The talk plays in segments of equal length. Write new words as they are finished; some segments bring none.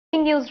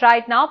News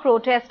right now,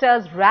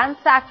 protesters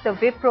ransacked the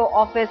Wipro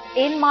office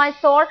in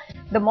Mysore.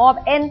 The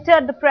mob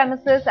entered the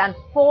premises and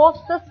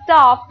forced the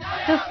staff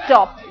to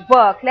stop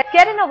work. Let's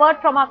get in a word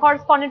from our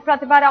correspondent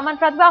Pratibha Raman.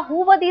 Pratibha,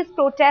 who were these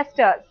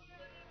protesters?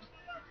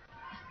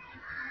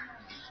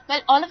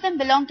 Well, all of them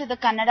belong to the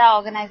Kannada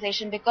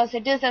organization because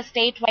it is a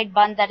statewide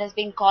bandh that has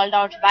been called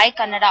out by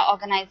Kannada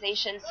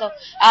organizations. So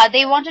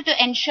they wanted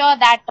to ensure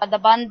that the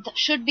bandh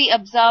should be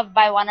observed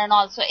by one and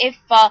all. So if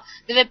the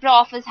Wipro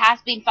office has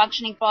been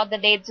functioning for the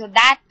day, so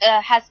that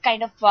has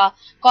kind of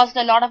caused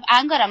a lot of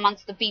anger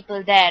amongst the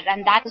people there,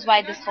 and that is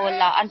why this whole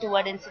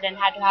untoward incident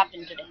had to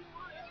happen today.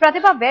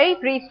 Pratibha, very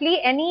briefly,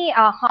 any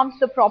harm to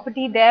the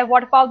property there?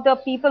 What about the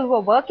people who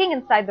are working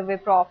inside the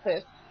Wipro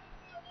office?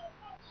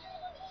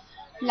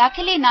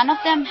 Luckily, none of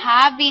them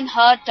have been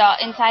hurt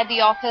inside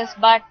the office,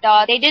 but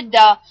they did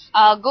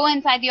go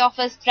inside the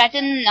office,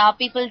 threaten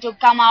people to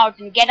come out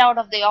and get out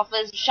of the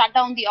office, shut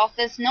down the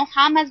office. No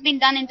harm has been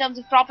done in terms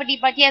of property,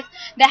 but yes,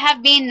 there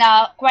have been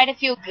quite a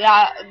few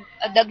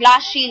the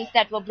glass shields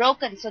that were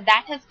broken, so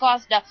that has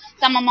caused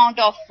some amount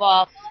of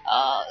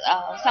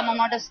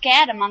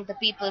scare among the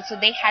people. So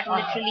they had to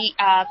literally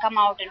come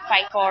out and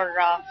fight for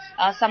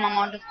some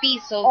amount of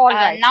peace. So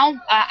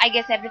now I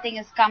guess everything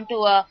has come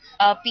to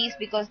a peace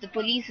because the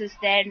police is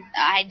there.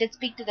 I did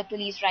speak to the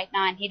police right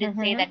now, and he did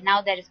say that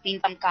now there has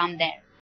been some calm there.